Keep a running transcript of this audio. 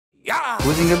Ja! Wo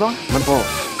ist Ingeborg? Mein Boss.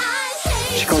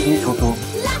 She called me Toto.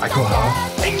 I call her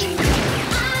Angie.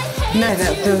 Neither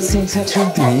of those things are true.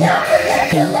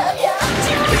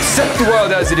 Accept the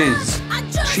world as it is.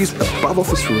 She's above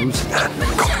office rules and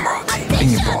morality.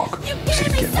 Ingeborg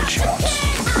should get what she wants.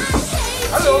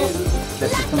 Hello.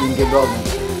 Das ist von Ingeborg.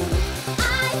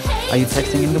 Are you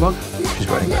texting Ingeborg? She's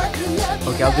writing back.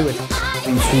 Okay, I'll do it.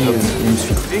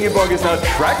 Ingeborg is now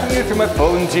tracking you through my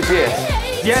phone GPS.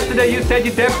 Yesterday you said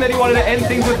you definitely wanted to end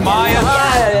things with Maya.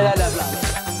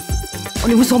 On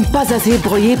ne vous semble pas assez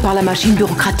broyé par la machine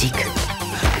bureaucratique.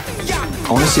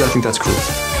 Honestly, I think that's cruel.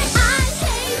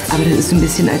 Aber das ist ein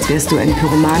bisschen, als wärst du ein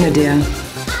Pyromane, der...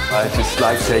 I just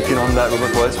like taking on that rubber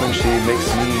voice when she makes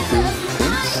me do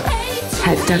things.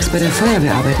 halbtags bei der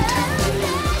Feuerwehr arbeitet.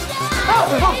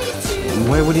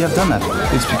 Where would he have done that?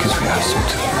 It's because we have to.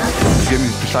 She gave me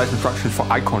the precise instructions for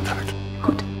eye contact.